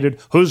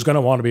inundated. Who's going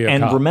to want to be a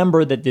cop? And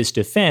remember that this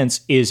defense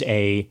is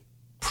a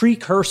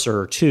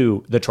precursor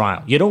to the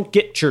trial. You don't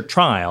get your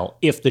trial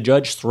if the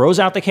judge throws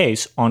out the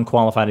case on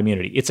qualified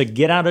immunity. It's a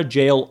get out of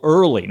jail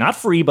early, not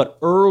free, but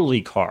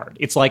early card.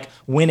 It's like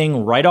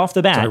winning right off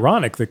the bat. It's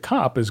ironic. The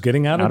cop is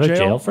getting out of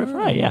jail.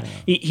 Right, yeah.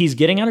 He's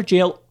getting out of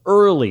jail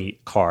early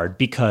card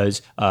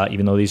because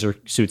even though these are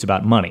suits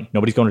about money,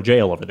 nobody's going to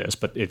jail over this,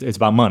 but it's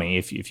about money.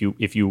 If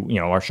you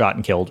are shot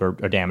and killed or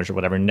damaged or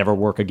whatever, and never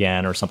work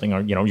again or something,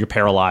 or you're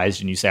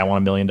paralyzed and you say I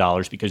want $1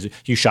 million because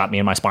you shot me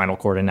in my spinal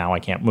cord and now I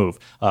can't move.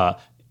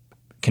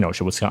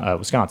 Kenosha,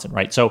 Wisconsin,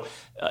 right? So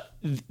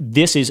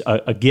this is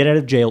a get out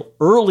of jail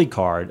early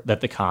card that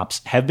the cops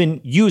have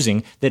been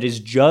using that is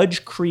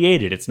judge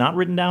created. It's not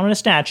written down in a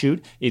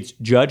statute. It's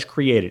judge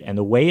created. And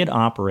the way it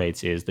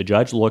operates is the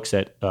judge looks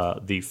at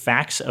the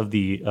facts of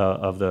the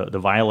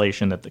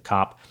violation that the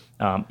cop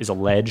is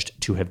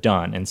alleged to have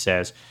done and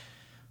says,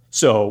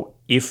 so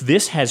if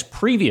this has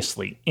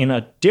previously, in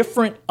a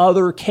different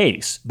other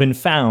case, been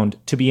found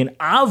to be an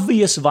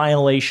obvious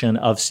violation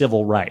of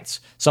civil rights,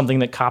 something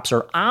that cops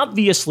are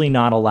obviously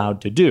not allowed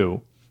to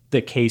do,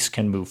 the case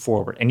can move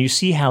forward. And you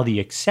see how the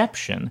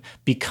exception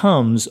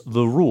becomes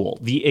the rule.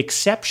 The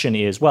exception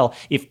is, well,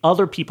 if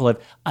other people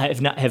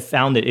have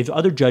found it, if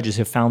other judges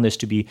have found this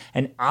to be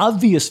an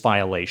obvious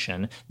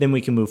violation, then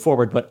we can move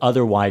forward, but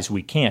otherwise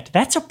we can't.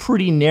 That's a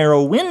pretty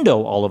narrow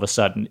window all of a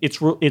sudden.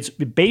 It's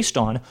based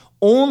on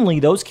only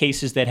those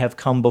cases that have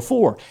come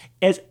before.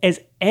 As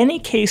any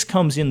case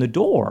comes in the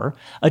door,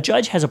 a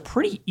judge has a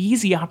pretty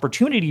easy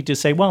opportunity to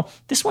say, well,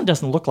 this one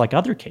doesn't look like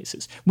other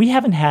cases. We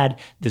haven't had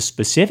the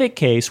specific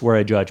case where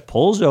a judge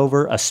pulls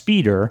over a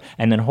speeder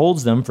and then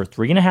holds them for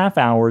 3.5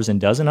 hours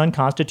and does an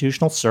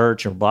unconstitutional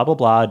search or blah, blah,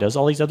 blah, does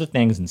all these other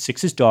things and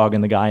sicks his dog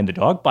in the guy and the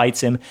dog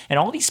bites him. And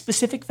all these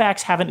specific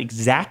facts haven't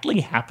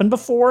exactly happened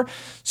before.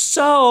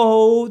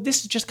 So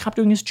this is just cop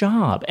doing his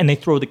job. And they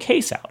throw the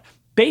case out.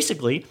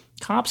 Basically,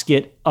 cops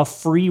get a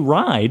free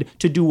ride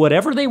to do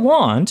whatever they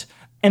want,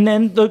 and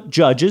then the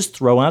judges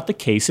throw out the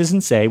cases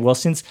and say, well,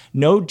 since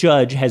no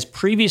judge has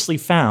previously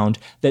found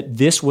that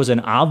this was an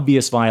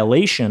obvious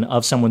violation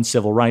of someone's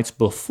civil rights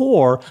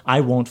before,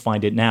 I won't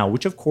find it now,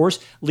 which of course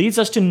leads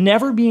us to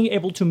never being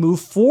able to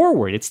move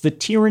forward. It's the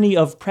tyranny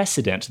of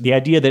precedent, the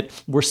idea that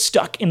we're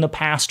stuck in the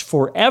past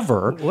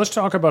forever. Let's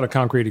talk about a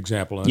concrete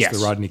example, and it's Yes.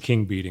 the Rodney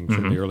King beating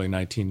from the early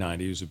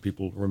 1990s that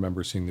people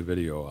remember seeing the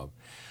video of.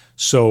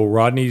 So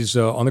Rodney's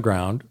on the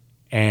ground,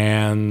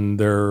 and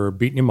they're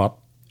beating him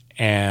up,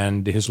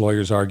 and his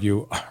lawyers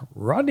argue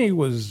Rodney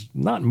was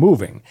not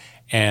moving,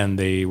 and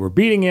they were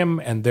beating him,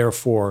 and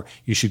therefore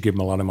you should give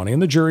him a lot of money.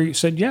 And the jury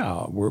said,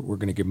 yeah, we're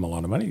going to give him a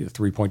lot of money,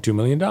 $3.2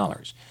 million.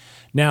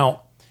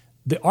 Now,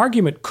 the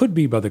argument could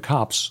be by the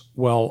cops,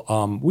 well,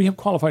 we have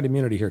qualified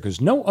immunity here because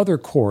no other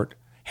court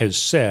has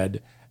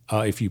said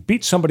if you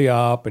beat somebody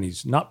up and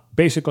he's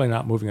basically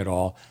not moving at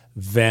all,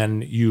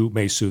 then you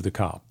may sue the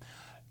cop.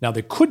 Now,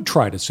 they could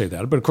try to say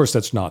that, but of course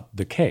that's not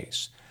the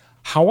case.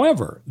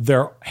 However,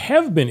 there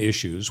have been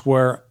issues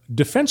where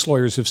defense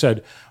lawyers have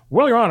said,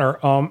 well, Your Honor,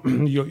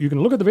 you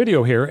can look at the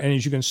video here, and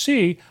as you can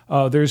see,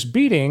 there's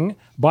beating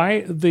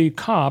by the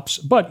cops,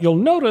 but you'll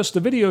notice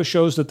the video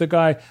shows that the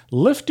guy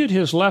lifted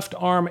his left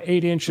arm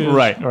 8 inches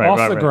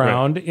off the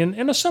ground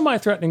in a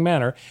semi-threatening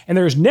manner, and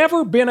there's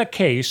never been a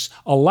case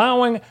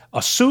allowing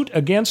a suit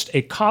against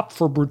a cop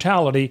for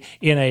brutality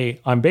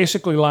I'm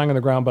basically lying on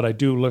the ground, but I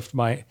do lift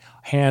my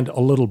hand a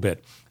little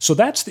bit. So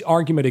that's the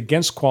argument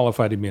against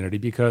qualified immunity,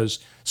 because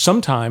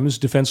sometimes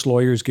defense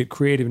lawyers get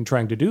creative in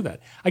trying to do that.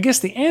 I guess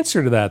the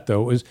answer to that,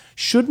 though, is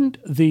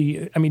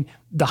the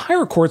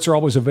higher courts are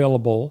always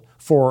available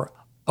for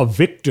a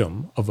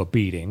victim of a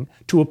beating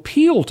to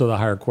appeal to the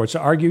higher courts to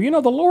argue,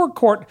 the lower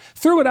court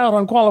threw it out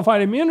on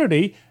qualified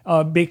immunity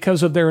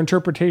because of their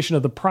interpretation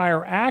of the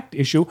prior act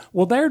issue.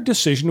 Well, their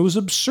decision was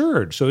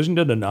absurd. So isn't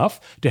it enough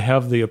to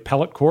have the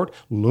appellate court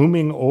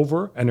looming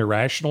over an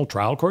irrational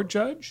trial court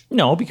judge?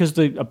 No, because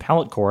the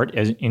appellate court,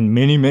 as in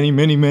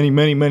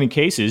many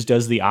cases,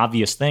 does the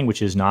obvious thing,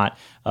 which is not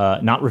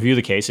review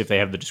the case if they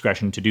have the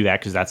discretion to do that,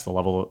 because that's the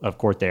level of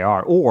court they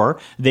are. Or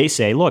they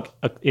say, look,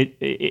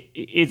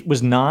 it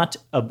was not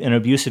an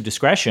abuse of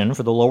discretion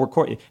for the lower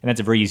court, and that's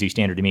a very easy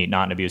standard to meet,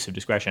 not an abuse of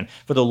discretion,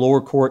 for the lower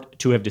court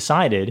to have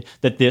decided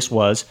that this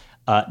was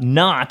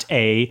not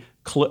a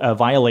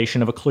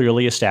violation of a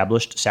clearly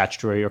established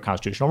statutory or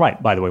constitutional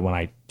right. By the way, when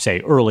I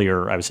say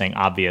earlier, I was saying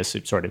obvious,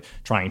 it's sort of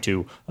trying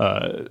to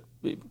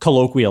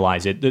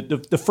colloquialize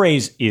it. The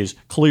phrase is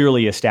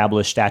clearly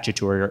established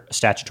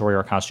statutory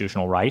or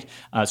constitutional right.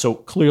 So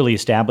clearly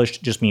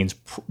established just means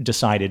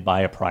decided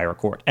by a prior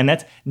court. And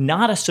that's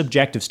not a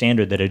subjective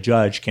standard that a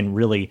judge can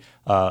really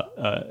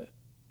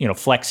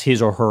flex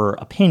his or her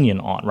opinion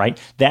on, right?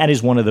 That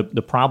is one of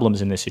the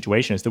problems in this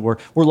situation, is that we're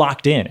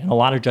locked in. And a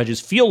lot of judges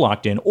feel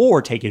locked in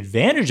or take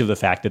advantage of the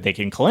fact that they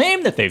can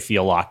claim that they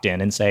feel locked in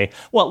and say,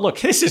 well, look,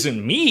 this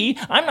isn't me.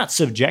 I'm not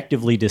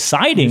subjectively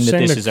deciding that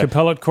this is the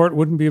appellate court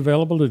wouldn't be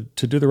available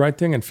to do the right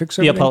thing and fix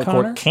everything, The appellate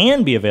court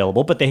can be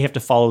available, but they have to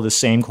follow the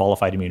same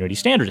qualified immunity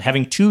standards.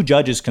 Having two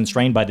judges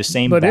constrained by the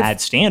same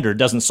bad standard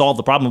doesn't solve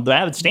the problem of the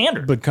bad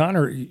standard. But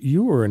Connor,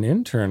 you were an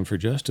intern for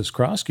Justice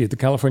Kroski at the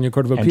California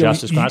Court of Appeal. And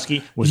Justice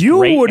Kroski was You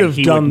great. would and have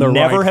he done would the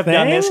never right have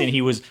done thing. this, and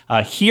he was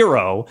a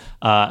hero,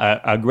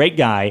 a great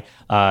guy,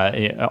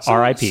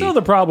 R.I.P. So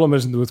the problem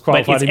isn't with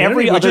qualified it's every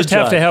immunity. We other just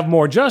have to judge. have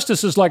more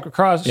justices like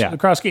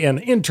Krosky and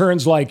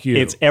interns like you.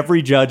 It's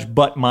every judge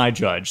but my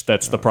judge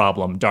that's the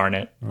problem, darn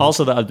it.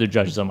 Also, the other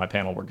judges on my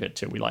panel were good,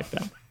 too. We like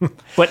them.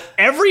 But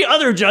every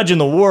other judge in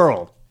the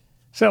world.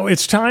 So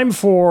it's time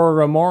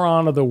for a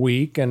Moron of the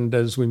Week, and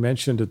as we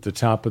mentioned at the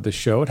top of the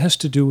show, it has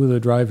to do with a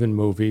drive-in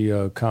movie.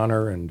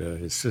 Connor and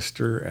his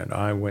sister and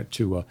I went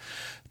to a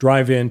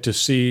drive-in to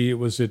see,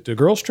 was it a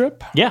Girls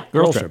Trip? Yeah,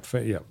 Girls Trip.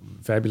 Yeah,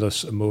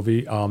 fabulous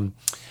movie.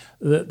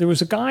 There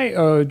was a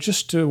guy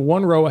just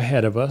one row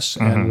ahead of us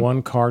and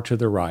one car to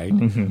the right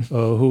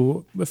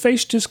who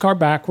faced his car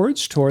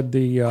backwards toward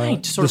the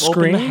Sort the of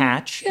screen. open the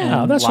hatch.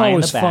 Yeah, and that's lie in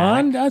always the back,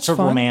 fun. That's sort of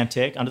fun.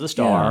 romantic, under the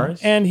stars.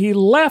 And he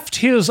left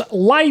his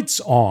lights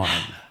on.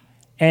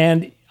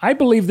 And I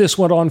believe this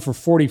went on for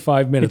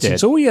 45 minutes. It did. And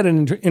so we had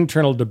an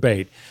internal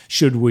debate.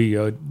 Should we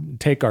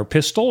take our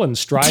pistol and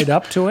stride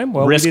up to him?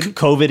 Well, Risk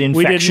COVID infection?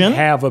 We didn't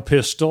have a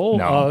pistol.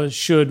 No.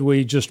 Should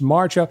we just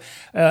march up?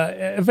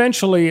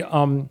 Eventually,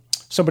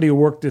 somebody who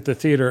worked at the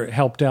theater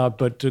helped out,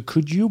 but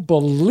could you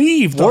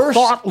believe the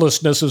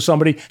thoughtlessness of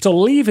somebody to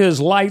leave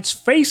his lights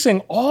facing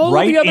all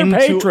right the other into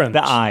patrons?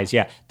 the eyes,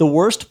 yeah. The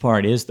worst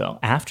part is, though,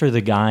 after the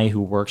guy who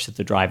works at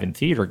the drive-in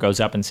theater goes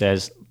up and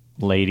says,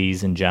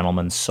 ladies and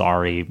gentlemen,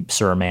 sorry,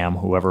 sir, ma'am,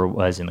 whoever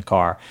was in the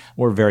car,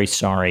 we're very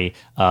sorry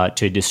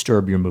to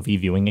disturb your movie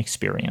viewing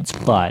experience,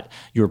 but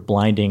you're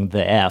blinding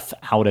the F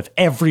out of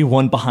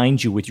everyone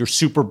behind you with your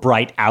super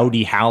bright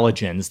Audi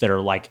halogens that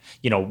are like,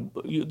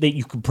 that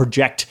you could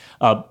project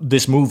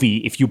this movie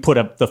if you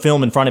put the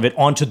film in front of it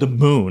onto the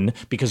moon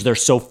because they're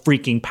so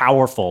freaking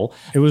powerful.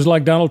 It was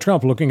like Donald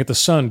Trump looking at the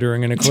sun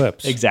during an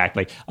eclipse.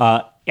 Exactly.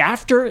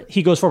 After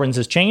he goes forward and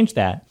says, change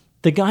that,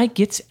 the guy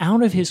gets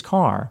out of his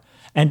car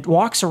and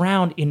walks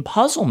around in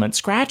puzzlement,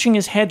 scratching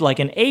his head like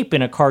an ape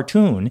in a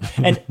cartoon,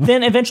 and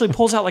then eventually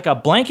pulls out like a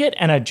blanket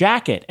and a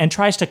jacket and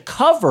tries to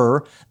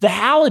cover the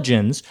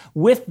halogens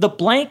with the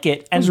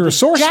blanket and the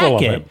resourceful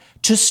of him. jacket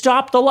to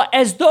stop the light,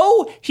 as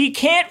though he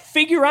can't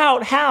figure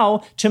out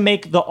how to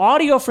make the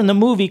audio from the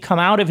movie come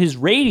out of his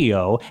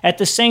radio at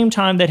the same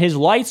time that his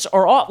lights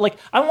are off. Like,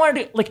 I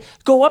wanted to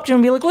go up to him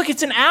and be like, look,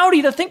 it's an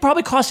Audi. The thing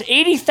probably costs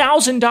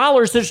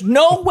 $80,000. There's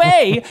no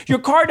way your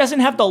car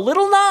doesn't have the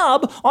little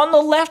knob on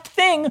the left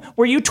thing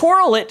where you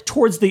twirl it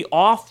towards the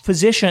off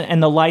position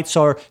and the lights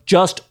are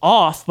just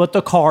off, but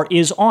the car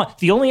is on.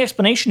 The only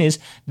explanation is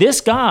this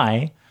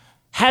guy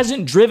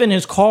hasn't driven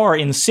his car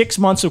in 6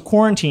 months of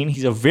quarantine.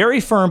 He's a very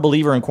firm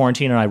believer in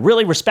quarantine, and I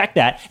really respect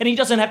that. And he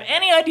doesn't have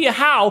any idea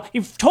how.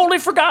 He's totally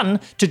forgotten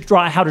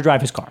how to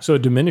drive his car. So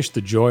it diminished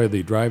the joy of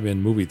the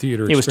drive-in movie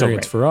theater It was still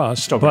experience great. for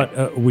us. Still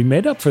But we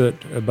made up for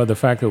it by the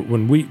fact that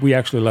when we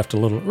actually left a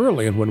little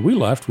early, and when we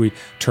left, we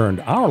turned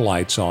our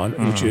lights on,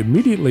 which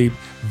immediately,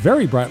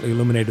 very brightly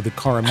illuminated the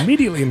car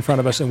immediately in front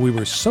of us, and we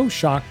were so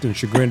shocked and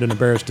chagrined and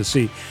embarrassed to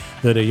see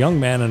that a young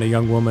man and a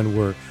young woman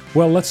were,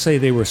 well, let's say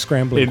they were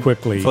scrambling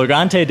quickly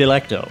Flagrante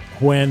delicto.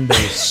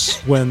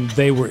 when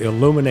they were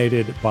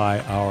illuminated by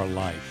our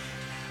light.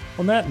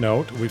 On that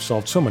note, we've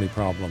solved so many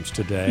problems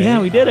today.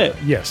 Yeah, we did it.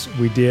 Yes,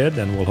 we did,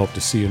 and we'll hope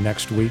to see you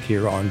next week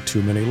here on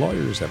Too Many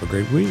Lawyers. Have a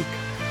great week.